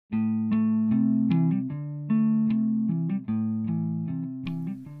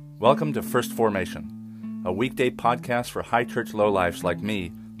Welcome to First Formation, a weekday podcast for high church lowlifes like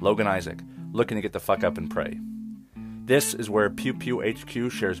me, Logan Isaac, looking to get the fuck up and pray. This is where Pew Pew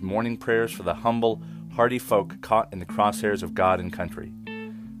HQ shares morning prayers for the humble, hardy folk caught in the crosshairs of God and country.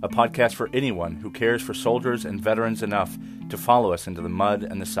 A podcast for anyone who cares for soldiers and veterans enough to follow us into the mud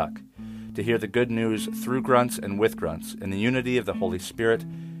and the suck, to hear the good news through grunts and with grunts in the unity of the Holy Spirit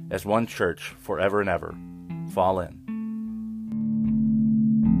as one church forever and ever. Fall in.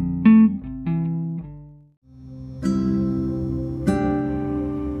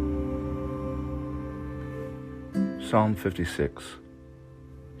 Psalm 56.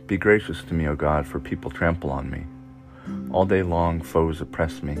 Be gracious to me, O God, for people trample on me. All day long foes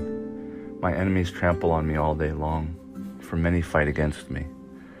oppress me. My enemies trample on me all day long, for many fight against me.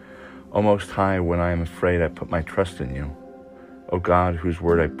 O Most High, when I am afraid, I put my trust in you. O God, whose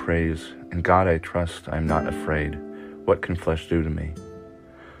word I praise, in God I trust, I am not afraid. What can flesh do to me?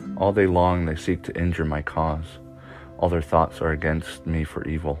 All day long they seek to injure my cause. All their thoughts are against me for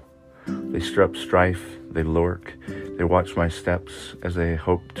evil. They stir up strife, they lurk, they watch my steps as they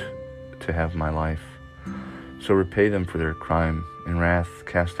hoped to have my life. So repay them for their crime. In wrath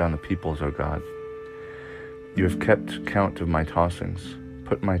cast down the peoples, O God. You have kept count of my tossings.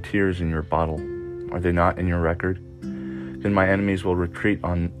 Put my tears in your bottle. Are they not in your record? Then my enemies will retreat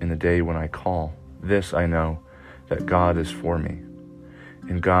in the day when I call. This I know, that God is for me.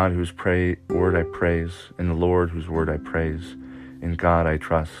 In God whose word I praise, in the Lord whose word I praise, in God I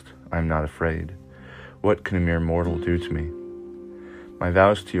trust, I am not afraid. What can a mere mortal do to me? My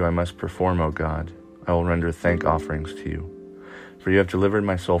vows to you I must perform, O God. I will render thank offerings to you. For you have delivered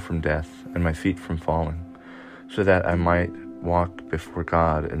my soul from death, and my feet from falling, so that I might walk before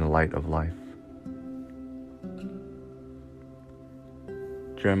God in the light of life.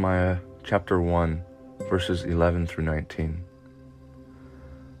 Jeremiah chapter 1, verses 11 through 19.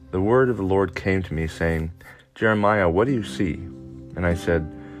 The word of the Lord came to me, saying, Jeremiah, what do you see? And I said,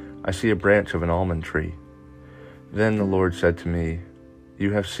 I see a branch of an almond tree. Then the Lord said to me,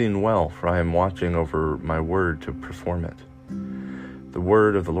 You have seen well, for I am watching over my word to perform it. The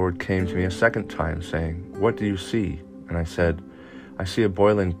word of the Lord came to me a second time, saying, What do you see? And I said, I see a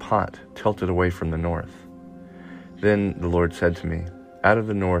boiling pot tilted away from the north. Then the Lord said to me, Out of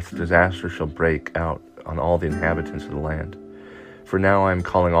the north disaster shall break out on all the inhabitants of the land. For now I am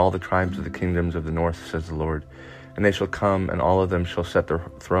calling all the tribes of the kingdoms of the north, says the Lord, and they shall come, and all of them shall set their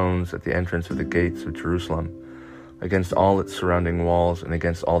thrones at the entrance of the gates of Jerusalem, against all its surrounding walls, and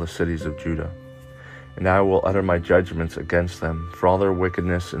against all the cities of Judah. And I will utter my judgments against them, for all their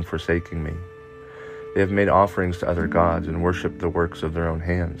wickedness in forsaking me. They have made offerings to other gods, and worshipped the works of their own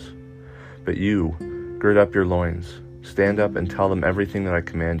hands. But you, gird up your loins, stand up and tell them everything that I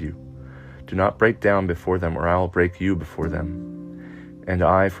command you. Do not break down before them, or I will break you before them. And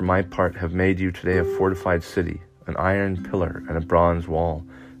I, for my part, have made you today a fortified city, an iron pillar and a bronze wall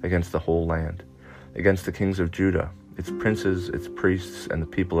against the whole land, against the kings of Judah, its princes, its priests, and the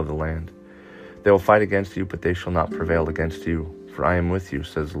people of the land. They will fight against you, but they shall not prevail against you, for I am with you,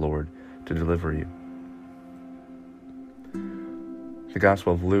 says the Lord, to deliver you. The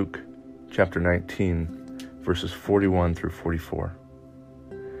Gospel of Luke, chapter 19, verses 41 through 44.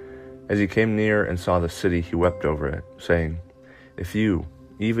 As he came near and saw the city, he wept over it, saying, If you,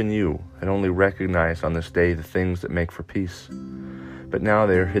 even you, had only recognized on this day the things that make for peace. But now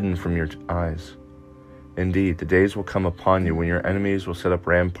they are hidden from your eyes. Indeed, the days will come upon you when your enemies will set up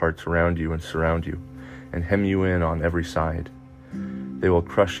ramparts around you and surround you, and hem you in on every side. They will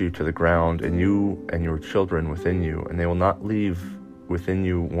crush you to the ground, and you and your children within you, and they will not leave within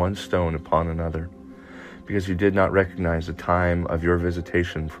you one stone upon another, because you did not recognize the time of your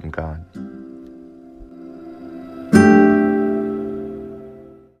visitation from God.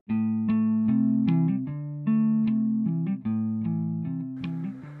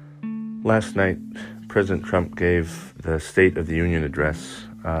 Last night, President Trump gave the State of the Union address,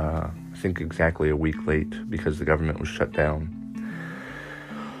 I think exactly a week late because the government was shut down.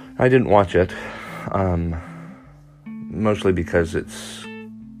 I didn't watch it, mostly because it's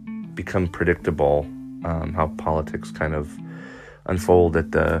become predictable how politics kind of unfold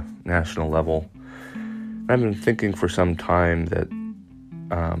at the national level. I've been thinking for some time that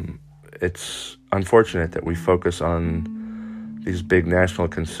it's unfortunate that we focus on these big national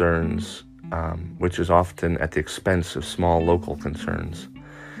concerns, which is often at the expense of small local concerns.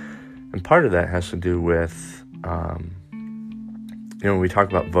 And part of that has to do with, when we talk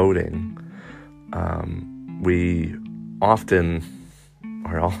about voting, we often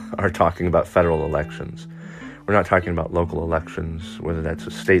are talking about federal elections. We're not talking about local elections, whether that's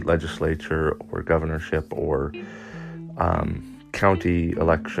a state legislature or governorship or county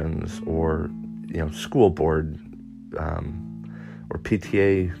elections or school board or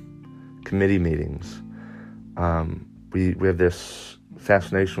PTA committee meetings. We have this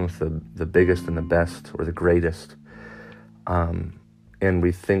fascination with the biggest and the best or the greatest, and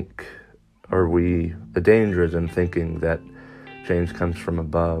we think, the danger is in thinking that change comes from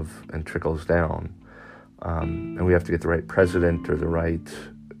above and trickles down, and we have to get the right president or the right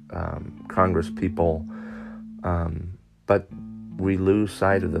Congress people, but we lose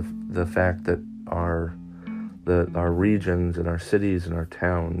sight of the fact that our regions and our cities and our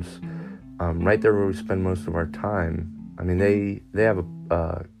towns, right there where we spend most of our time, they have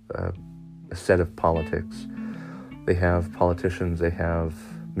a set of politics. They have politicians, they have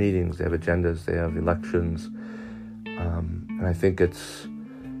meetings, they have agendas, they have elections, and I think it's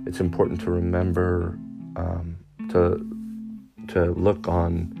important to remember to look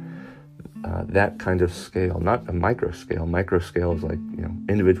on that kind of scale, not a micro scale. Micro scale is like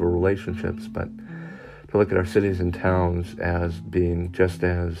individual relationships, but to look at our cities and towns as being just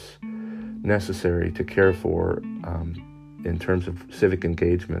as necessary to care for in terms of civic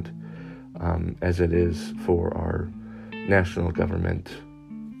engagement as it is for our national government.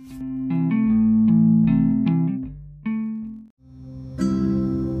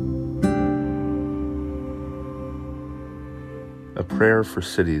 A prayer for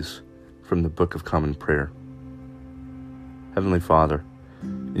cities from the Book of Common Prayer. Heavenly Father,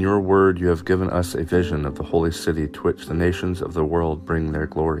 in your word you have given us a vision of the holy city to which the nations of the world bring their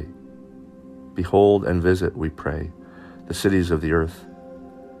glory. Behold and visit, we pray, the cities of the earth.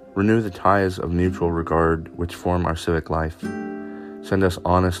 Renew the ties of mutual regard which form our civic life. Send us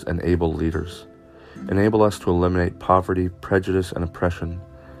honest and able leaders. Enable us to eliminate poverty, prejudice, and oppression,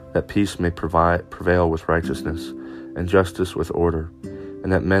 that peace may prevail with righteousness, and justice with order,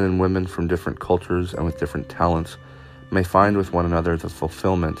 and that men and women from different cultures and with different talents may find with one another the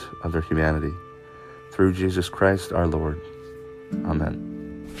fulfillment of their humanity. Through Jesus Christ our Lord. Amen.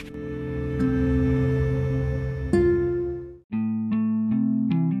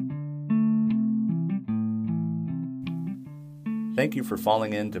 Thank you for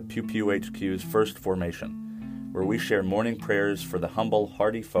falling into Pew Pew HQ's First Formation, where we share morning prayers for the humble,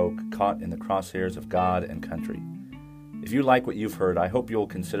 hardy folk caught in the crosshairs of God and country. If you like what you've heard, I hope you'll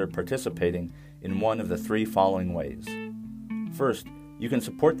consider participating in one of the three following ways. First, you can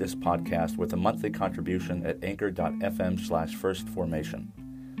support this podcast with a monthly contribution at anchor.fm/firstformation.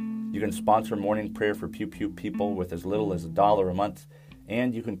 You can sponsor morning prayer for Pew Pew people with as little as $1 a month,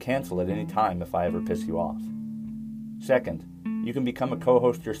 and you can cancel at any time if I ever piss you off. Second, you can become a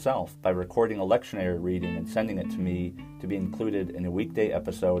co-host yourself by recording a lectionary reading and sending it to me to be included in a weekday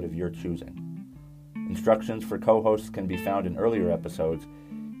episode of your choosing. Instructions for co-hosts can be found in earlier episodes,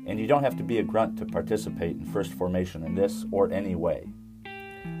 and you don't have to be a grunt to participate in First Formation in this or any way.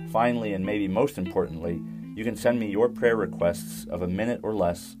 Finally, and maybe most importantly, you can send me your prayer requests of a minute or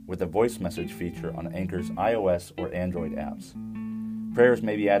less with a voice message feature on Anchor's iOS or Android apps. Prayers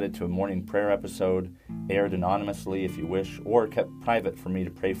may be added to a morning prayer episode, aired anonymously if you wish, or kept private for me to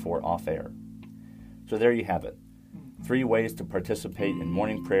pray for off-air. So there you have it, 3 ways to participate in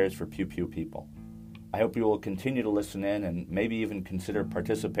morning prayers for Pew Pew people. I hope you will continue to listen in and maybe even consider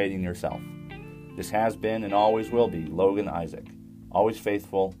participating yourself. This has been and always will be Logan Isaac. Always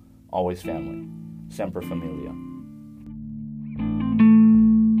faithful, always family. Semper Familia.